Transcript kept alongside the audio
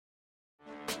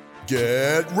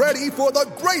Get ready for the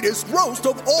greatest roast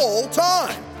of all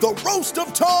time, the Roast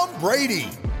of Tom Brady,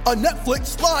 a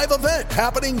Netflix live event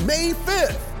happening May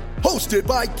 5th. Hosted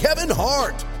by Kevin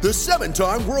Hart, the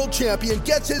 7-time world champion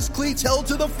gets his cleats held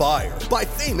to the fire by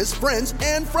famous friends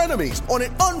and frenemies on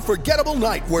an unforgettable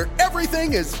night where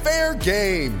everything is fair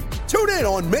game. Tune in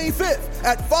on May 5th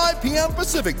at 5 p.m.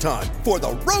 Pacific time for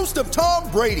the Roast of Tom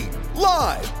Brady,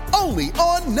 live only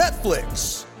on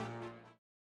Netflix.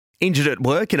 Injured at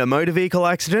work in a motor vehicle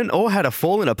accident or had a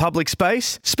fall in a public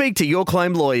space? Speak to Your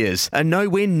Claim Lawyers, a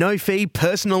no-win, no-fee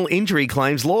personal injury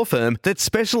claims law firm that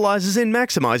specialises in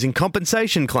maximising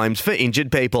compensation claims for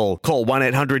injured people. Call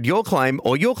 1-800-YOUR-CLAIM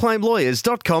or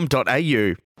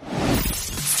yourclaimlawyers.com.au.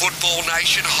 Football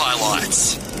Nation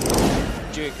highlights.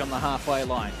 Duke on the halfway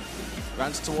line.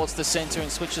 Runs towards the centre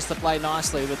and switches the play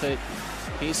nicely with a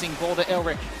piercing ball to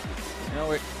Elric.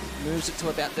 Elric moves it to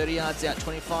about 30 yards out,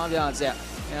 25 yards out.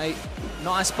 A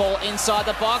nice ball inside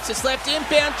the box. It's left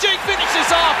inbound. Duke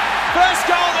finishes off. First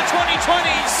goal of the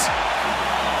 2020s.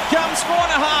 Comes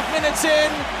 4.5 minutes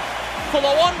in for the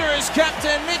Wanderers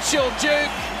captain Mitchell Duke.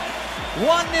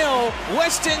 1-0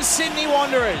 Western Sydney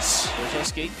Wanderers.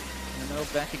 Wojcicki in the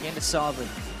middle, back again to Sullivan.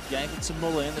 Gave it to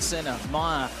Muller in the centre.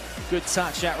 Meyer, good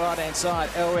touch out right hand side.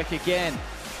 Elric again.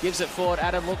 Gives it forward.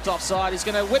 Adam looked offside. He's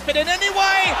going to whip it in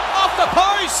anyway. Off the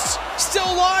post.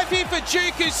 Still live here for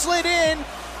Duke, who slid in.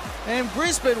 And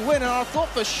Brisbane winner. I thought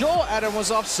for sure Adam was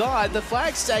offside. The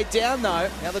flag stayed down though.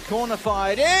 Now the corner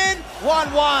fired in.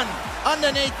 1-1.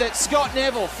 Underneath it, Scott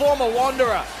Neville, former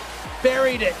Wanderer,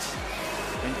 buried it.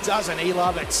 And doesn't he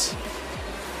love it?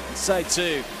 And so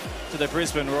too to the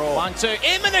Brisbane Roar. 1-2.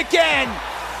 Inman again.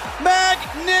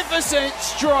 Magnificent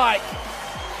strike.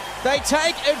 They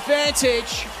take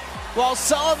advantage while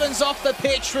Sullivan's off the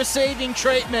pitch receiving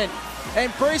treatment.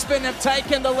 And Brisbane have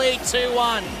taken the lead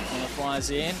 2-1. Flies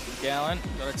in. Gowan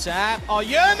got a tap. Oh,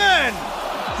 Yerman!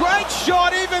 Great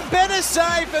shot, even better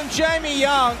save from Jamie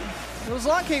Young. It was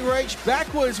like he reached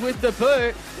backwards with the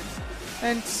boot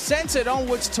and sent it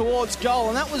onwards towards goal,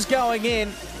 and that was going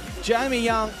in. Jamie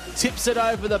Young tips it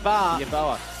over the bar.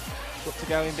 Yeboah looked to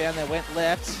go inbound there, went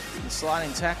left. The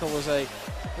sliding tackle was a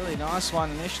really nice one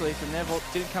initially from Neville.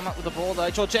 Didn't come up with the ball though.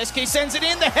 Georgescu sends it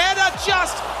in. The header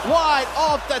just wide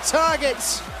off the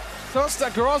targets.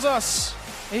 Costa Grozos.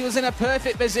 He was in a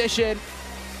perfect position.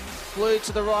 Flew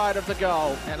to the right of the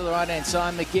goal. Out to the right hand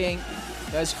side. McGing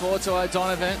goes forward to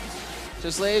O'Donovan.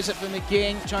 Just leaves it for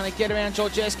McGing. Trying to get around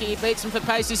Georgescu. He beats him for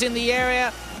pace. He's in the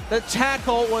area. The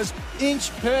tackle was inch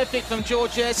perfect from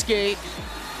Georgescu.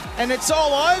 And it's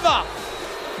all over.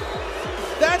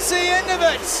 That's the end of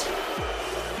it.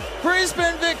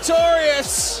 Brisbane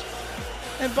victorious.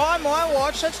 And by my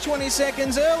watch, that's 20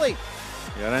 seconds early.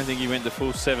 Yeah, I don't think he went the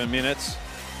full 7 minutes.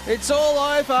 It's all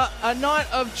over. A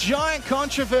night of giant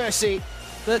controversy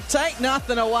that take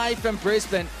nothing away from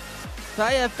Brisbane.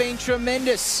 They have been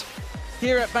tremendous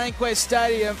here at Bankwest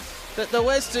Stadium, that the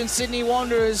Western Sydney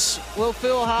Wanderers will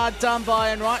feel hard done by,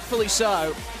 and rightfully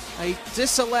so. A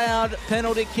disallowed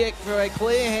penalty kick for a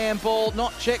clear handball,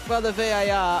 not checked by the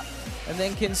VAR, and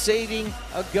then conceding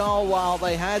a goal while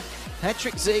they had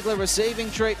Patrick Ziegler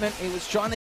receiving treatment. He was trying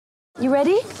to... You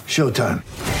ready? Showtime.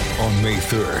 On May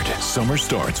 3rd, summer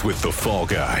starts with The Fall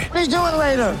Guy. Let's do it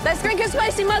later. Let's drink a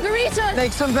spicy margarita.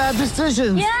 Make some bad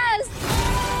decisions. Yes.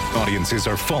 Audiences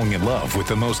are falling in love with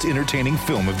the most entertaining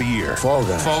film of the year. Fall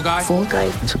Guy. Fall Guy? Fall guy.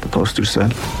 That's what the poster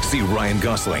said. See Ryan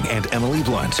Gosling and Emily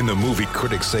Blunt in the movie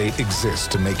critics say exists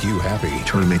to make you happy.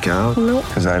 Trying to make it out? Nope.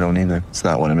 Because I don't either. It's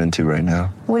not what I'm into right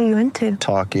now. What are you into?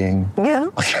 Talking. Yeah.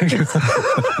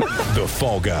 The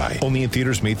Fall Guy. Only in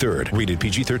theaters May 3rd. Rated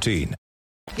PG-13.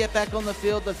 Get back on the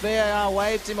field. The VAR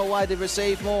waved him away to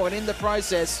receive more, and in the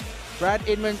process, Brad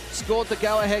Inman scored the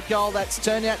go-ahead goal that's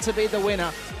turned out to be the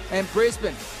winner. And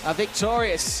Brisbane are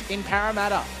victorious in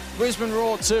Parramatta. Brisbane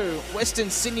Roar 2, Western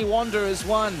Sydney Wanderers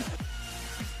 1.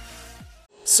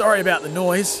 Sorry about the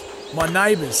noise. My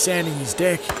neighbour's sanding his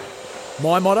deck.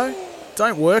 My motto?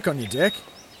 Don't work on your deck,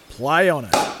 play on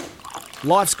it.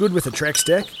 Life's good with a Trex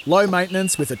deck. Low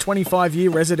maintenance with a 25-year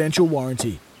residential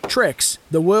warranty. Trex,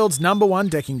 the world's #1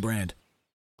 decking brand.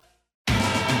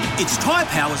 It's Tyre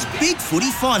Power's Big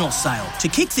Footy Final Sale. To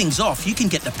kick things off, you can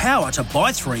get the power to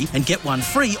buy 3 and get 1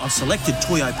 free on selected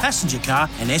Toyo passenger car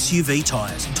and SUV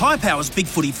tyres. Tyre Power's Big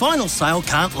Footy Final Sale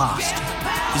can't last.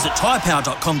 Visit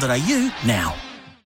tyrepower.com.au now.